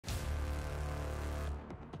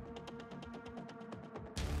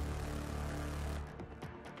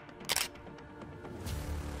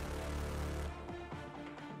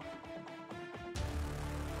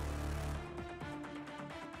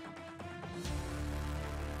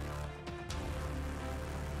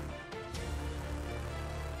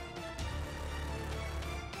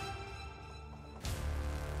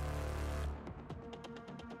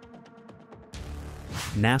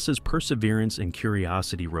NASA's Perseverance and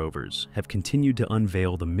Curiosity rovers have continued to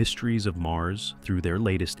unveil the mysteries of Mars through their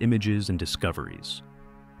latest images and discoveries.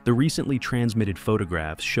 The recently transmitted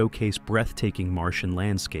photographs showcase breathtaking Martian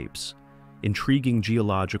landscapes, intriguing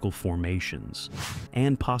geological formations,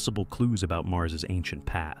 and possible clues about Mars's ancient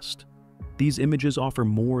past. These images offer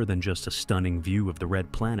more than just a stunning view of the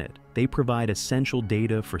red planet. They provide essential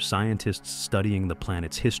data for scientists studying the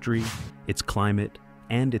planet's history, its climate,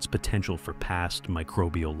 and its potential for past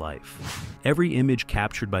microbial life. Every image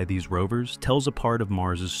captured by these rovers tells a part of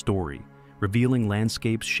Mars's story, revealing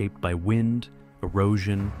landscapes shaped by wind,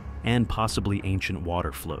 erosion, and possibly ancient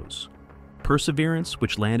water flows. Perseverance,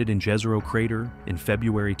 which landed in Jezero Crater in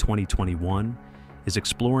February 2021, is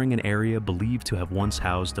exploring an area believed to have once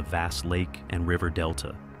housed a vast lake and river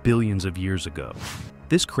delta billions of years ago.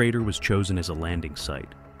 This crater was chosen as a landing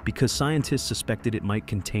site because scientists suspected it might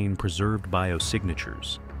contain preserved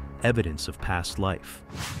biosignatures, evidence of past life.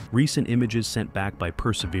 Recent images sent back by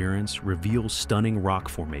Perseverance reveal stunning rock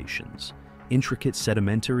formations, intricate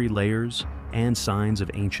sedimentary layers, and signs of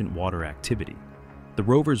ancient water activity. The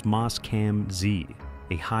rover's Mastcam-Z,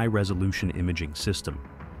 a high-resolution imaging system,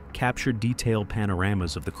 captured detailed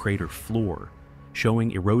panoramas of the crater floor,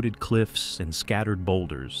 showing eroded cliffs and scattered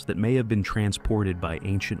boulders that may have been transported by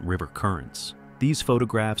ancient river currents. These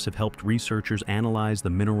photographs have helped researchers analyze the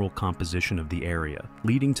mineral composition of the area,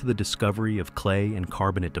 leading to the discovery of clay and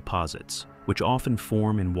carbonate deposits, which often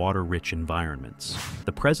form in water-rich environments.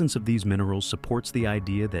 The presence of these minerals supports the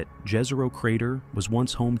idea that Jezero Crater was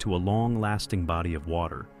once home to a long-lasting body of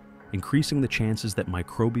water, increasing the chances that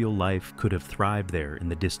microbial life could have thrived there in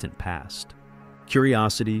the distant past.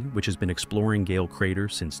 Curiosity, which has been exploring Jezero Crater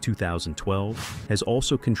since 2012, has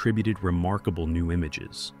also contributed remarkable new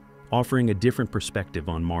images, offering a different perspective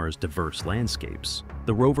on Mars' diverse landscapes.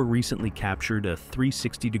 The rover recently captured a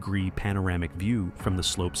 360-degree panoramic view from the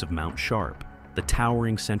slopes of Mount Sharp, the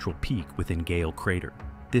towering central peak within Jezero Crater.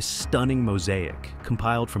 This stunning mosaic,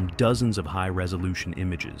 compiled from dozens of high-resolution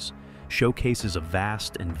images, showcases a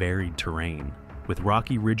vast and varied terrain, with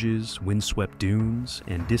rocky ridges, windswept dunes,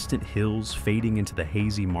 and distant hills fading into the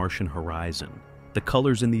hazy Martian horizon. The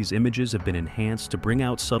colors in these images have been enhanced to bring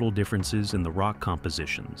out subtle differences in the rock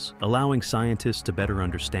compositions, allowing scientists to better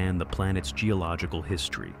understand the planet's geological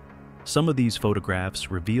history. Some of these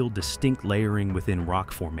photographs reveal distinct layering within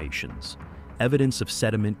rock formations, evidence of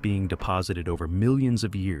sediment being deposited over millions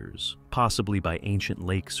of years, possibly by ancient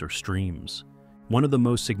lakes or streams. One of the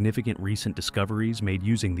most significant recent discoveries made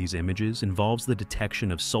using these images involves the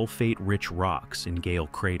detection of sulfate-rich rocks in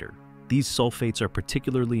Jezero Crater. These sulfates are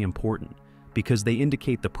particularly important because they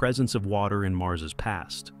indicate the presence of water in Mars's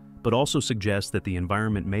past, but also suggest that the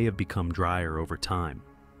environment may have become drier over time.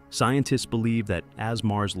 Scientists believe that as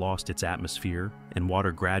Mars lost its atmosphere and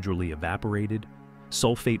water gradually evaporated,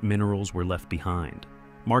 sulfate minerals were left behind,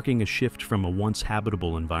 marking a shift from a once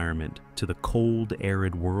habitable environment to the cold,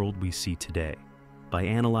 arid world we see today. By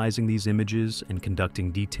analyzing these images and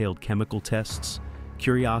conducting detailed chemical tests,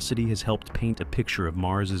 Curiosity has helped paint a picture of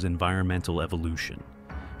Mars's environmental evolution,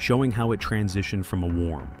 showing how it transitioned from a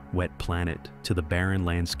warm, wet planet to the barren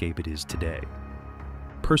landscape it is today.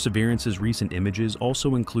 Perseverance's recent images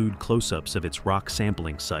also include close-ups of its rock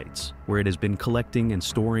sampling sites, where it has been collecting and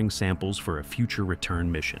storing samples for a future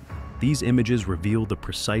return mission. These images reveal the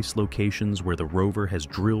precise locations where the rover has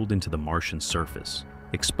drilled into the Martian surface,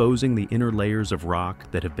 exposing the inner layers of rock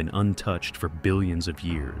that have been untouched for billions of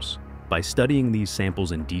years. By studying these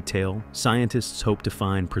samples in detail, scientists hope to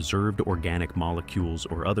find preserved organic molecules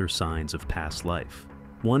or other signs of past life.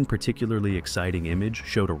 One particularly exciting image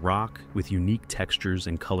showed a rock with unique textures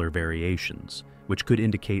and color variations, which could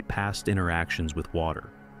indicate past interactions with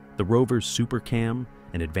water. The rover's SuperCam,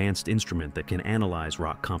 an advanced instrument that can analyze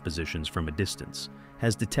rock compositions from a distance,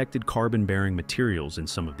 has detected carbon-bearing materials in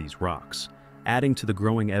some of these rocks, adding to the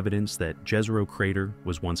growing evidence that Jezero Crater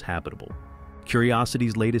was once habitable.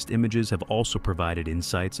 Curiosity's latest images have also provided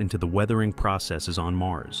insights into the weathering processes on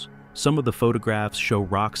Mars. Some of the photographs show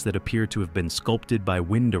rocks that appear to have been sculpted by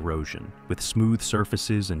wind erosion, with smooth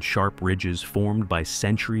surfaces and sharp ridges formed by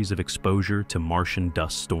centuries of exposure to Martian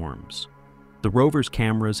dust storms. The rover's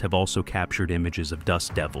cameras have also captured images of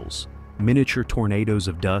dust devils, miniature tornadoes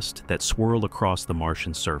of dust that swirl across the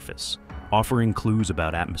Martian surface, offering clues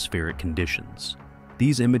about atmospheric conditions.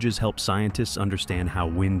 These images help scientists understand how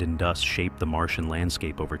wind and dust shape the Martian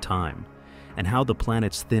landscape over time, and how the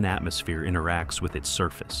planet's thin atmosphere interacts with its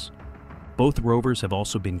surface. Both rovers have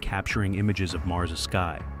also been capturing images of Mars'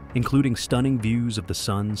 sky, including stunning views of the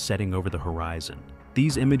sun setting over the horizon.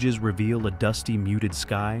 These images reveal a dusty, muted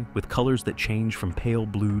sky with colors that change from pale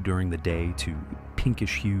blue during the day to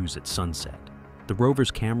pinkish hues at sunset. The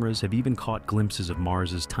rover's cameras have even caught glimpses of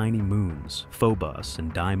Mars's tiny moons, Phobos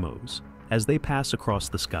and Deimos, as they pass across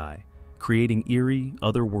the sky, creating eerie,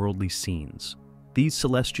 otherworldly scenes. These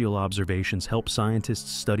celestial observations help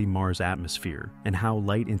scientists study Mars' atmosphere and how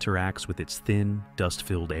light interacts with its thin,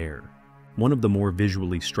 dust-filled air. One of the more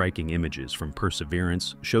visually striking images from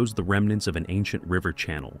Perseverance shows the remnants of an ancient river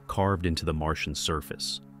channel carved into the Martian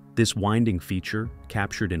surface. This winding feature,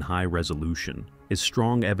 captured in high resolution, is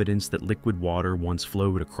strong evidence that liquid water once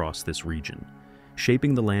flowed across this region,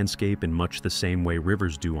 shaping the landscape in much the same way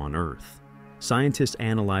rivers do on Earth. Scientists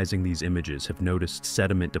analyzing these images have noticed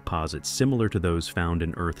sediment deposits similar to those found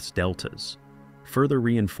in Earth's deltas, further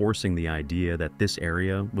reinforcing the idea that this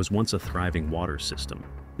area was once a thriving water system.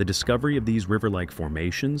 The discovery of these river-like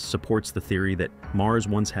formations supports the theory that Mars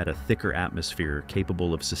once had a thicker atmosphere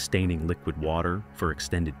capable of sustaining liquid water for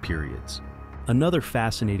extended periods. Another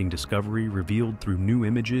fascinating discovery revealed through new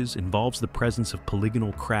images involves the presence of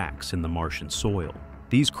polygonal cracks in the Martian soil.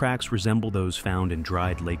 These cracks resemble those found in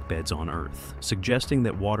dried lake beds on Earth, suggesting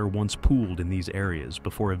that water once pooled in these areas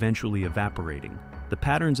before eventually evaporating. The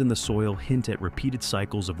patterns in the soil hint at repeated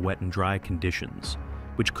cycles of wet and dry conditions,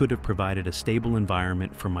 which could have provided a stable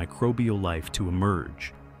environment for microbial life to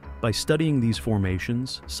emerge. By studying these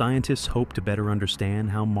formations, scientists hope to better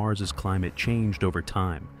understand how Mars's climate changed over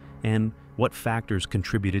time and what factors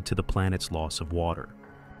contributed to the planet's loss of water.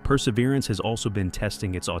 Perseverance has also been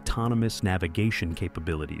testing its autonomous navigation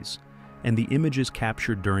capabilities, and the images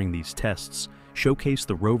captured during these tests showcase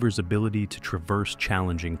the rover's ability to traverse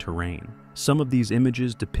challenging terrain. Some of these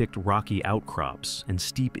images depict rocky outcrops and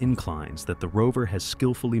steep inclines that the rover has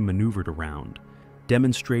skillfully maneuvered around,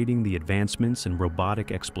 demonstrating the advancements in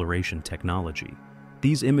robotic exploration technology.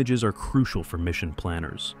 These images are crucial for mission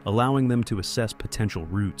planners, allowing them to assess potential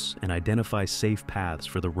routes and identify safe paths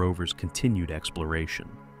for the rover's continued exploration.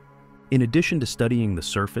 In addition to studying the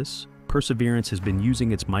surface, Perseverance has been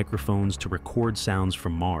using its microphones to record sounds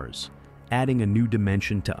from Mars, adding a new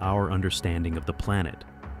dimension to our understanding of the planet.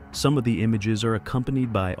 Some of the images are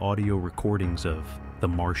accompanied by audio recordings of the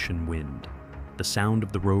Martian wind, the sound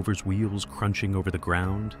of the rover's wheels crunching over the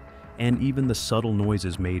ground, and even the subtle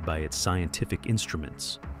noises made by its scientific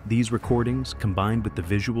instruments. These recordings, combined with the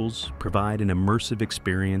visuals, provide an immersive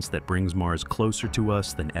experience that brings Mars closer to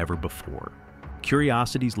us than ever before.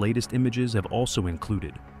 Curiosity's latest images have also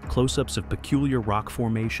included close-ups of peculiar rock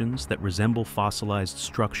formations that resemble fossilized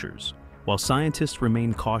structures. While scientists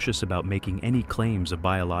remain cautious about making any claims of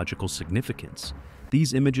biological significance,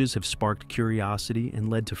 these images have sparked curiosity and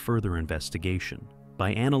led to further investigation.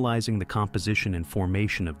 By analyzing the composition and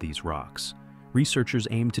formation of these rocks, researchers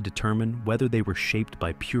aim to determine whether they were shaped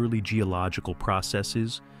by purely geological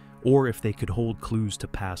processes or if they could hold clues to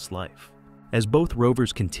past life. As both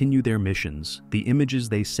rovers continue their missions, the images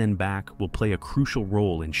they send back will play a crucial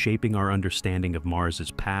role in shaping our understanding of Mars's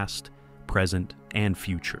past, present, and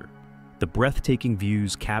future. The breathtaking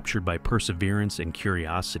views captured by Perseverance and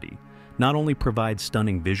Curiosity not only provide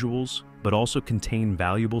stunning visuals, but also contain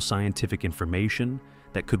valuable scientific information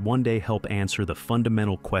that could one day help answer the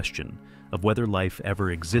fundamental question of whether life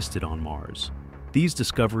ever existed on Mars. These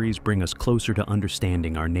discoveries bring us closer to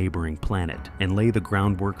understanding our neighboring planet and lay the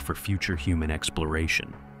groundwork for future human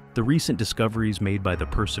exploration. The recent discoveries made by the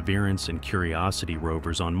Perseverance and Curiosity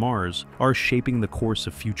rovers on Mars are shaping the course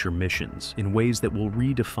of future missions in ways that will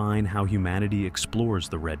redefine how humanity explores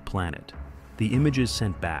the red planet. The images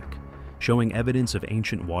sent back, showing evidence of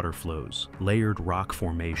ancient water flows, layered rock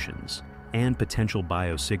formations, and potential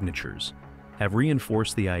biosignatures, have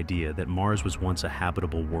reinforced the idea that Mars was once a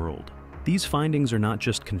habitable world. These findings are not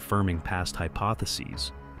just confirming past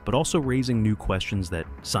hypotheses, but also raising new questions that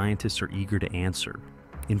scientists are eager to answer,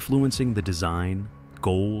 influencing the design,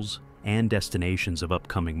 goals, and destinations of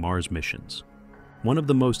upcoming Mars missions. One of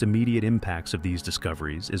the most immediate impacts of these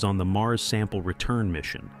discoveries is on the Mars Sample Return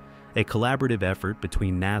mission, a collaborative effort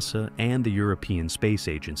between NASA and the European Space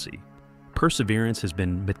Agency. Perseverance has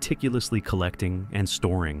been meticulously collecting and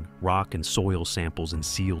storing rock and soil samples in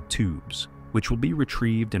sealed tubes, which will be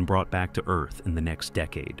retrieved and brought back to Earth in the next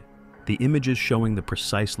decade. The images showing the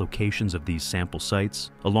precise locations of these sample sites,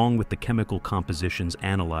 along with the chemical compositions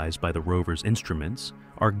analyzed by the rover's instruments,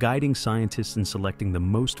 are guiding scientists in selecting the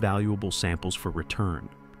most valuable samples for return.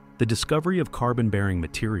 The discovery of carbon-bearing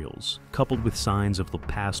materials, coupled with signs of the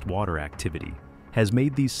past water activity, has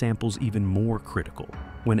made these samples even more critical.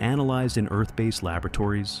 When analyzed in Earth-based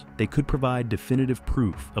laboratories, they could provide definitive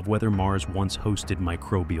proof of whether Mars once hosted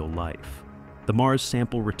microbial life. The Mars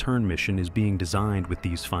Sample Return mission is being designed with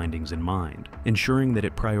these findings in mind, ensuring that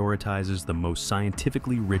it prioritizes the most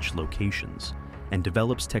scientifically rich locations and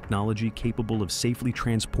develops technology capable of safely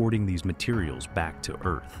transporting these materials back to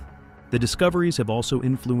Earth. The discoveries have also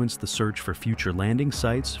influenced the search for future landing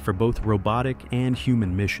sites for both robotic and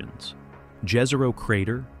human missions. Jezero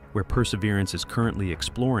Crater, where Perseverance is currently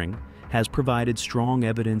exploring, has provided strong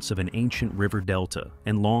evidence of an ancient river delta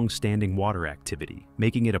and long-standing water activity,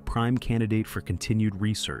 making it a prime candidate for continued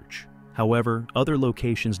research. However, other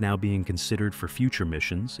locations now being considered for future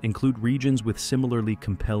missions include regions with similarly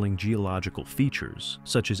compelling geological features,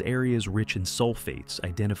 such as areas rich in sulfates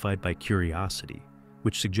identified by Curiosity,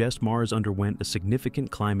 which suggest Mars underwent a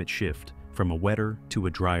significant climate shift from a wetter to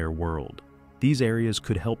a drier world. These areas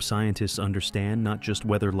could help scientists understand not just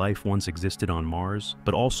whether life once existed on Mars,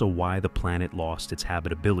 but also why the planet lost its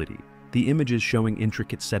habitability. The images showing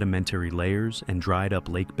intricate sedimentary layers and dried-up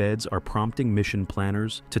lake beds are prompting mission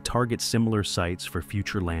planners to target similar sites for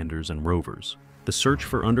future landers and rovers. The search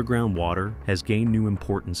for underground water has gained new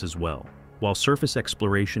importance as well. While surface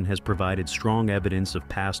exploration has provided strong evidence of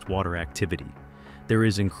past water activity, there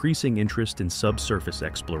is increasing interest in subsurface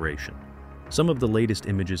exploration. Some of the latest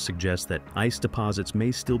images suggest that ice deposits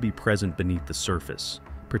may still be present beneath the surface,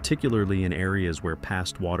 particularly in areas where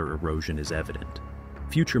past water erosion is evident.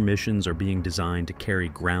 Future missions are being designed to carry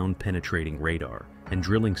ground-penetrating radar and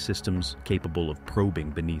drilling systems capable of probing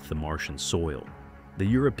beneath the Martian soil. The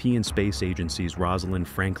European Space Agency's Rosalind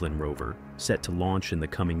Franklin rover, set to launch in the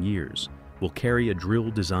coming years, will carry a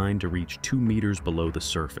drill designed to reach 2 meters below the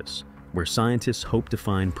surface, where scientists hope to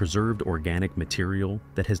find preserved organic material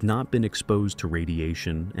that has not been exposed to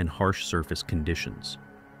radiation and harsh surface conditions.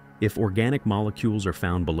 If organic molecules are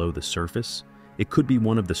found below the surface, it could be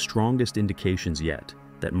one of the strongest indications yet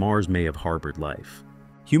that Mars may have harbored life.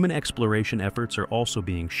 Human exploration efforts are also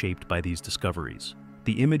being shaped by these discoveries.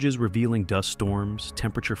 The images revealing dust storms,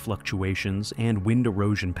 temperature fluctuations, and wind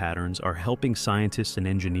erosion patterns are helping scientists and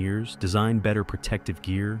engineers design better protective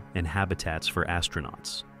gear and habitats for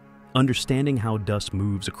astronauts. Understanding how dust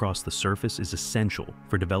moves across the surface is essential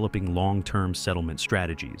for developing long-term settlement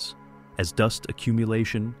strategies, as dust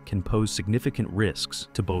accumulation can pose significant risks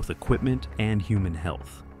to both equipment and human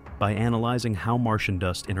health. By analyzing how Martian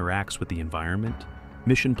dust interacts with the environment,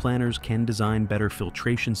 mission planners can design better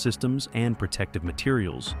filtration systems and protective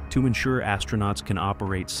materials to ensure astronauts can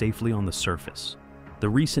operate safely on the surface. The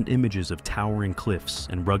recent images of towering cliffs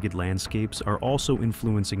and rugged landscapes are also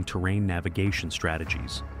influencing terrain navigation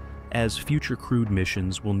strategies, as future crewed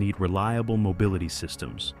missions will need reliable mobility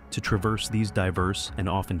systems to traverse these diverse and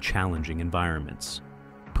often challenging environments.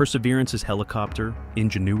 Perseverance's helicopter,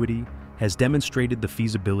 Ingenuity, has demonstrated the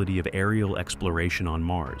feasibility of aerial exploration on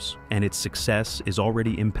Mars, and its success is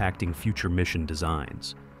already impacting future mission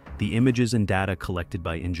designs. The images and data collected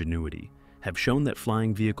by Ingenuity have shown that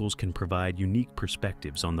flying vehicles can provide unique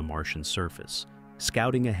perspectives on the Martian surface,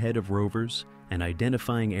 scouting ahead of rovers and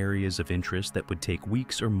identifying areas of interest that would take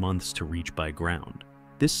weeks or months to reach by ground.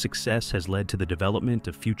 This success has led to the development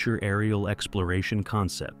of future aerial exploration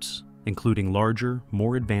concepts, including larger,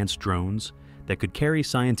 more advanced drones that could carry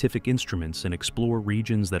scientific instruments and explore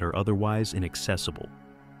regions that are otherwise inaccessible.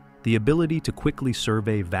 The ability to quickly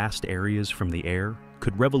survey vast areas from the air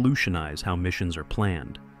could revolutionize how missions are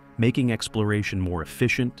planned, making exploration more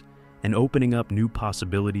efficient and opening up new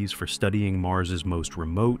possibilities for studying Mars's most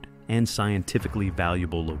remote and scientifically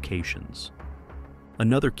valuable locations.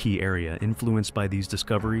 Another key area influenced by these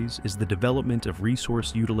discoveries is the development of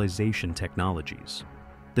resource utilization technologies.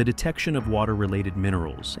 The detection of water-related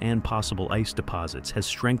minerals and possible ice deposits has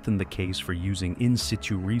strengthened the case for using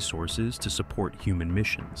in-situ resources to support human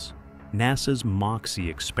missions. NASA's MOXIE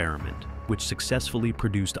experiment, which successfully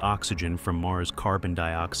produced oxygen from Mars' carbon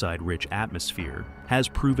dioxide-rich atmosphere, has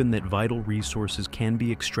proven that vital resources can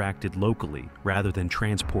be extracted locally rather than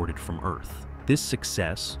transported from Earth. This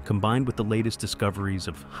success, combined with the latest discoveries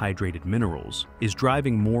of hydrated minerals, is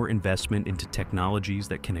driving more investment into technologies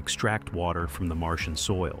that can extract water from the Martian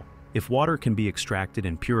soil. If water can be extracted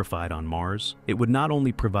and purified on Mars, it would not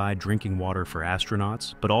only provide drinking water for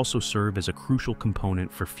astronauts, but also serve as a crucial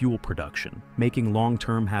component for fuel production, making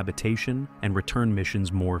long-term habitation and return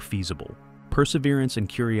missions more feasible. Perseverance and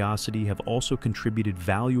Curiosity have also contributed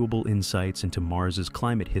valuable insights into Mars's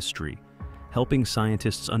climate history, helping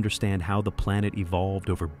scientists understand how the planet evolved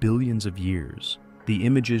over billions of years. The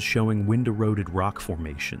images showing wind-eroded rock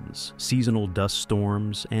formations, seasonal dust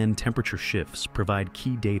storms, and temperature shifts provide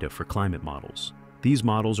key data for climate models. These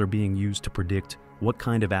models are being used to predict what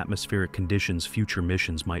kind of atmospheric conditions future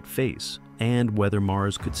missions might face, and whether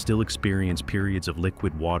Mars could still experience periods of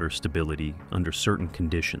liquid water stability under certain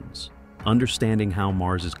conditions. Understanding how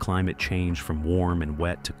Mars's climate changed from warm and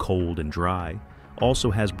wet to cold and dry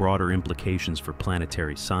also has broader implications for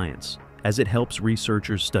planetary science, as it helps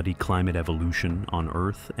researchers study climate evolution on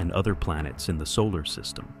Earth and other planets in the solar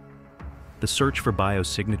system. The search for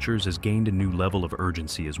biosignatures has gained a new level of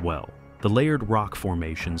urgency as well. The layered rock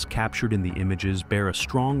formations captured in the images bear a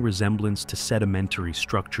strong resemblance to sedimentary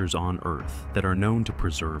structures on Earth that are known to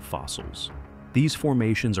preserve fossils. These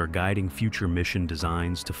formations are guiding future mission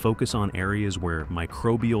designs to focus on areas where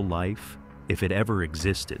microbial life, if it ever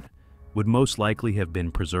existed, would most likely have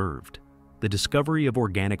been preserved. The discovery of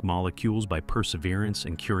organic molecules by Perseverance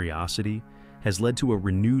and Curiosity has led to a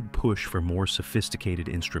renewed push for more sophisticated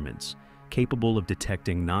instruments, capable of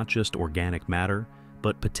detecting not just organic matter,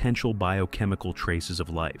 but potential biochemical traces of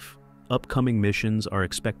life. Upcoming missions are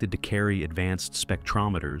expected to carry advanced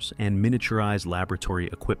spectrometers and miniaturized laboratory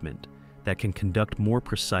equipment that can conduct more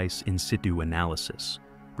precise in situ analysis,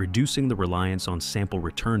 reducing the reliance on sample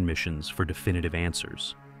return missions for definitive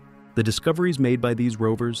answers. The discoveries made by these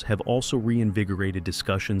rovers have also reinvigorated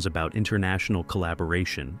discussions about international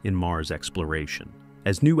collaboration in Mars exploration.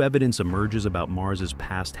 As new evidence emerges about Mars's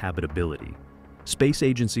past habitability, space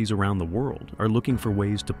agencies around the world are looking for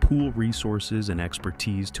ways to pool resources and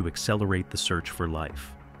expertise to accelerate the search for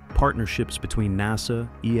life. Partnerships between NASA,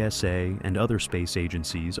 ESA, and other space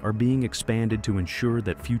agencies are being expanded to ensure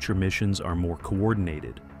that future missions are more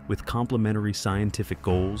coordinated, with complementary scientific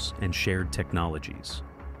goals and shared technologies.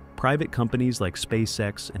 Private companies like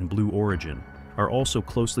SpaceX and Blue Origin are also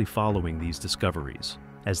closely following these discoveries,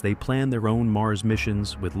 as they plan their own Mars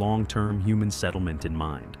missions with long-term human settlement in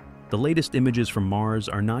mind. The latest images from Mars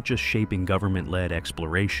are not just shaping government-led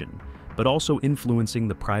exploration, but also influencing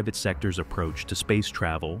the private sector's approach to space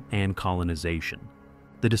travel and colonization.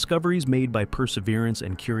 The discoveries made by Perseverance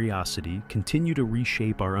and Curiosity continue to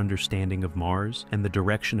reshape our understanding of Mars and the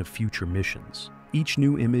direction of future missions. Each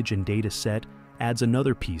new image and data set adds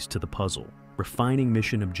another piece to the puzzle, refining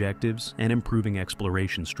mission objectives and improving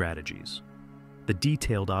exploration strategies. The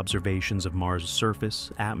detailed observations of Mars'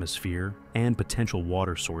 surface, atmosphere, and potential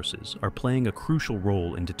water sources are playing a crucial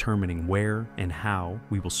role in determining where and how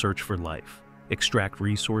we will search for life, extract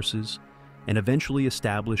resources, and eventually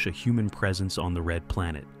establish a human presence on the red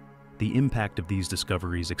planet. The impact of these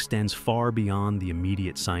discoveries extends far beyond the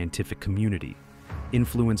immediate scientific community,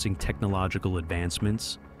 influencing technological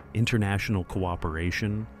advancements, international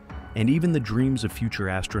cooperation, and even the dreams of future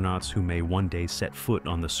astronauts who may one day set foot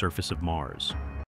on the surface of Mars.